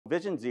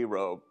Vision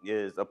Zero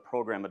is a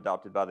program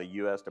adopted by the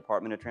U.S.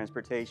 Department of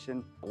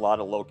Transportation. A lot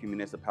of local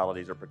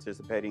municipalities are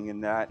participating in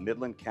that.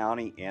 Midland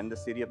County and the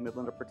City of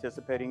Midland are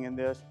participating in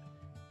this.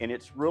 And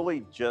it's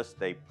really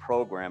just a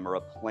program or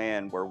a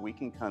plan where we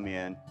can come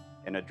in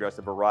and address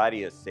a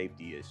variety of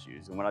safety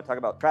issues. And when I talk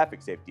about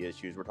traffic safety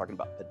issues, we're talking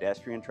about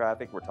pedestrian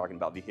traffic, we're talking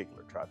about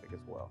vehicular traffic as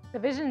well. The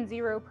Vision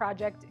Zero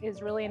project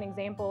is really an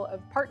example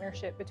of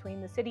partnership between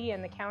the city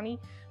and the county,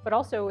 but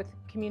also with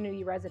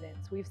community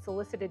residents. We've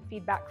solicited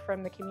feedback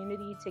from the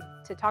community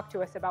to talk to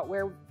us about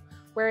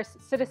where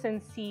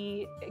citizens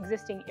see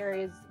existing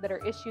areas that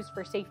are issues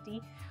for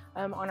safety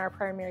on our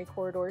primary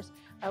corridors.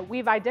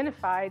 We've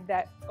identified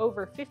that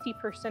over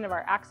 50% of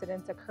our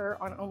accidents occur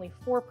on only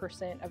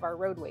 4% of our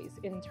roadways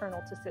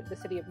internal to the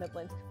City of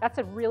Midland. That's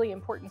a really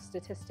important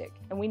statistic,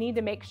 and we need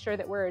to make sure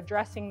that we're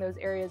addressing those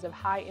areas of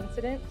high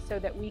incident so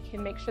that we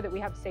can make sure that we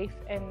have safe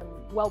and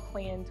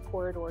well-planned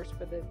corridors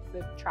for the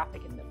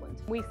traffic in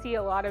Midland. We see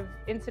a lot of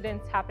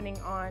incidents happening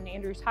on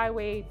Andrews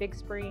Highway, Big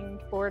Spring,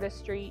 Florida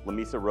Street,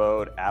 Lamesa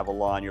Road,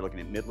 Avalon, you're looking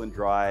at Midland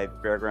Drive,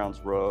 Fairgrounds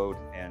Road,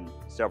 and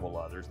several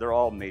others. They're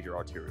all major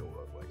arterial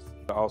roadways.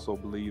 I also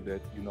believe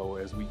that,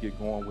 as we get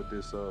going with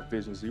this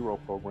Vision Zero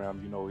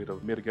program,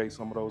 it'll mitigate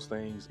some of those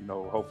things,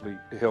 hopefully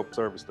help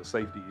service the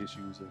safety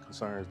issues and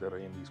concerns that are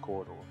in these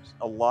corridors.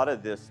 A lot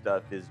of this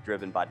stuff is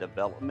driven by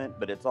development,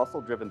 but it's also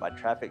driven by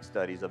traffic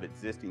studies of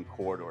existing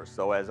corridors.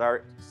 So as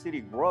our city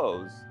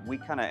grows, we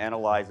kind of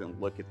analyze and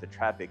look at the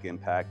traffic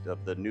impact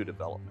of the new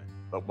development.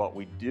 But what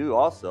we do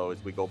also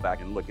is we go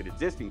back and look at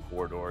existing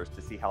corridors to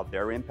see how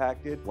they're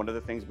impacted. One of the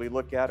things we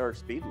look at are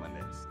speed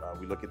limits.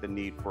 We look at the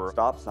need for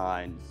stop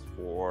signs,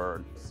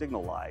 for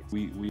signal lights.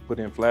 We put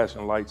in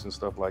flashing lights and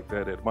stuff like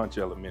that at Bunch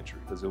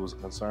Elementary because there was a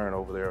concern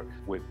over there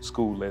with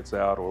school lets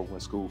out or when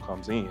school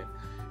comes in.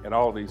 And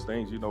all these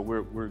things,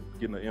 we're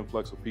getting an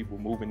influx of people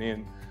moving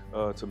in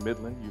to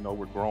Midland.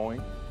 We're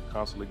growing,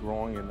 constantly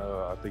growing, and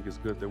I think it's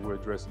good that we're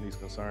addressing these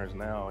concerns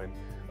now and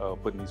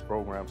putting these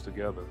programs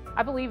together.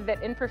 I believe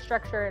that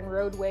infrastructure and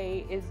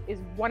roadway is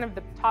one of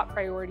the top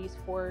priorities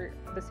for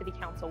the City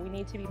Council. We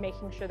need to be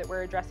making sure that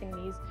we're addressing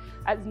these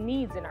as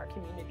needs in our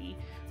community.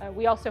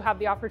 We also have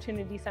the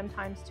opportunity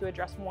sometimes to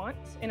address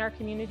wants in our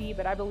community,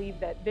 but I believe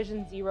that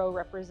Vision Zero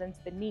represents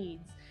the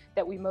needs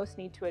that we most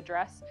need to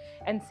address,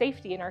 and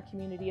safety in our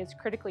community is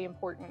critically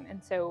important.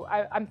 And so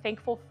I'm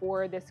thankful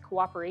for this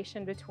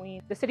cooperation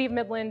between the City of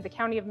Midland, the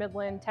County of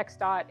Midland,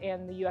 TxDOT,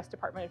 and the U.S.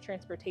 Department of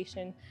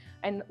Transportation,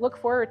 and look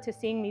forward to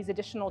seeing these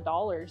additional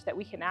dollars that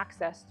we can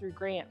access through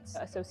grants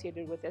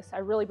associated with this. I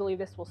really believe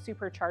this will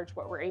supercharge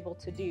what we're able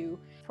to do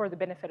for the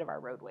benefit of our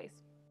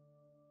roadways.